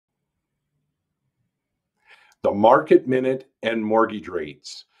The market minute and mortgage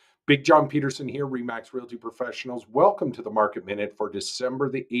rates. Big John Peterson here, Remax Realty Professionals. Welcome to the market minute for December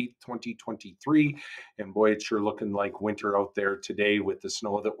the 8th, 2023. And boy, it's sure looking like winter out there today with the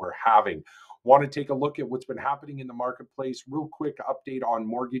snow that we're having. Want to take a look at what's been happening in the marketplace. Real quick update on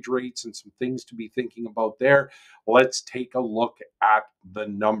mortgage rates and some things to be thinking about there. Let's take a look at the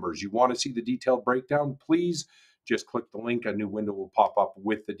numbers. You want to see the detailed breakdown? Please just click the link. A new window will pop up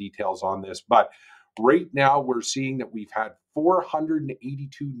with the details on this. But right now, we're seeing that we've had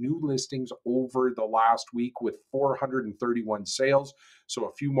 482 new listings over the last week with 431 sales. So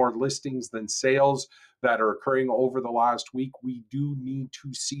a few more listings than sales that are occurring over the last week. We do need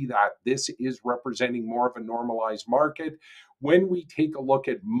to see that. This is representing more of a normalized market. When we take a look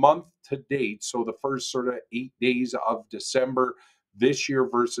at month to date, so the first sort of 8 days of December this year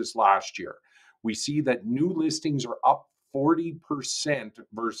versus last year, we see that new listings are up 40%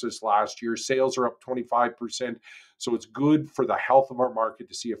 versus last year. Sales are up 25%. So it's good for the health of our market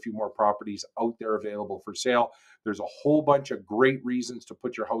to see a few more properties out there available for sale. There's a whole bunch of great reasons to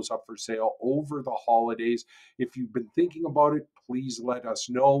put your house up for sale over the holidays. If you've been thinking about it, please let us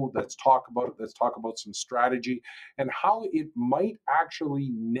know. Let's talk about it. Let's talk about some strategy and how it might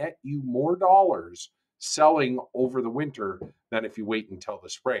actually net you more dollars selling over the winter than if you wait until the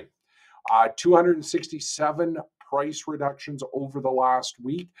spring. 267 price reductions over the last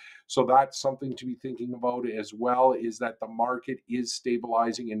week. So that's something to be thinking about as well, is that the market is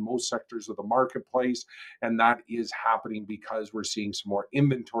stabilizing in most sectors of the marketplace. And that is happening because we're seeing some more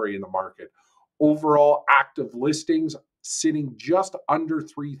inventory in the market. Overall active listings sitting just under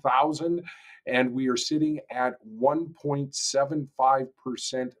 3,000, and we are sitting at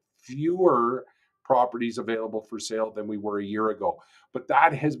 1.75% fewer properties available for sale than we were a year ago. But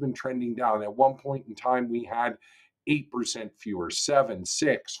that has been trending down. At one point in time, we had 8% fewer, 7,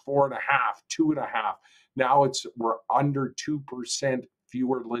 6, 4.5, 2.5. Now we're under 2%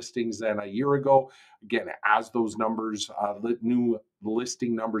 fewer listings than a year ago. Again, as those numbers, new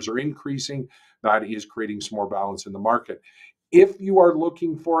listing numbers are increasing, that is creating some more balance in the market. If you are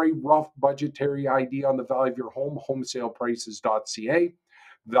looking for a rough budgetary idea on the value of your home, homesaleprices.ca.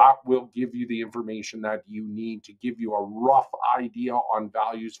 That will give you the information that you need to give you a rough idea on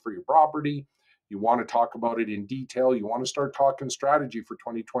values for your property. You want to talk about it in detail. You want to start talking strategy for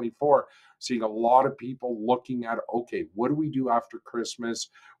 2024. Seeing a lot of people looking at, okay, what do we do after Christmas?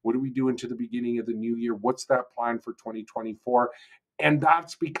 What do we do into the beginning of the new year? What's that plan for 2024? And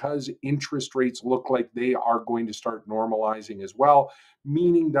that's because interest rates look like they are going to start normalizing as well,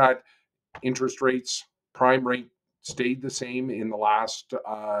 meaning that interest rates, prime rate, stayed the same in the last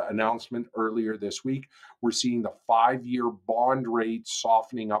announcement earlier this week. We're seeing the 5-year bond rate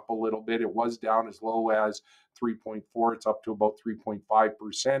softening up a little bit. It was down as low as 3.4. It's up to about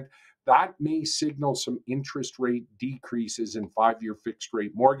 3.5%. That may signal some interest rate decreases in 5-year fixed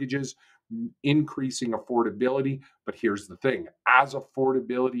rate mortgages, increasing affordability. But here's the thing, as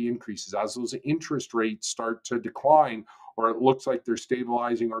affordability increases, as those interest rates start to decline, or it looks like they're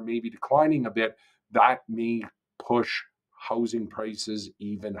stabilizing or maybe declining a bit, that may push housing prices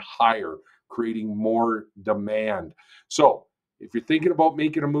even higher, creating more demand. So if you're thinking about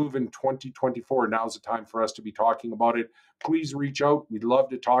making a move in 2024, now's the time for us to be talking about it. Please reach out. We'd love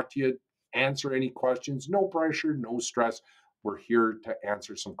to talk to you, answer any questions. No pressure, no stress. We're here to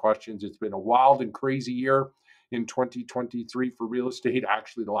answer some questions. It's been a wild and crazy year in 2023 for real estate.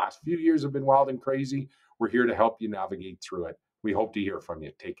 Actually, the last few years have been wild and crazy. We're here to help you navigate through it. We hope to hear from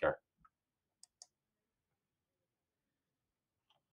you. Take care.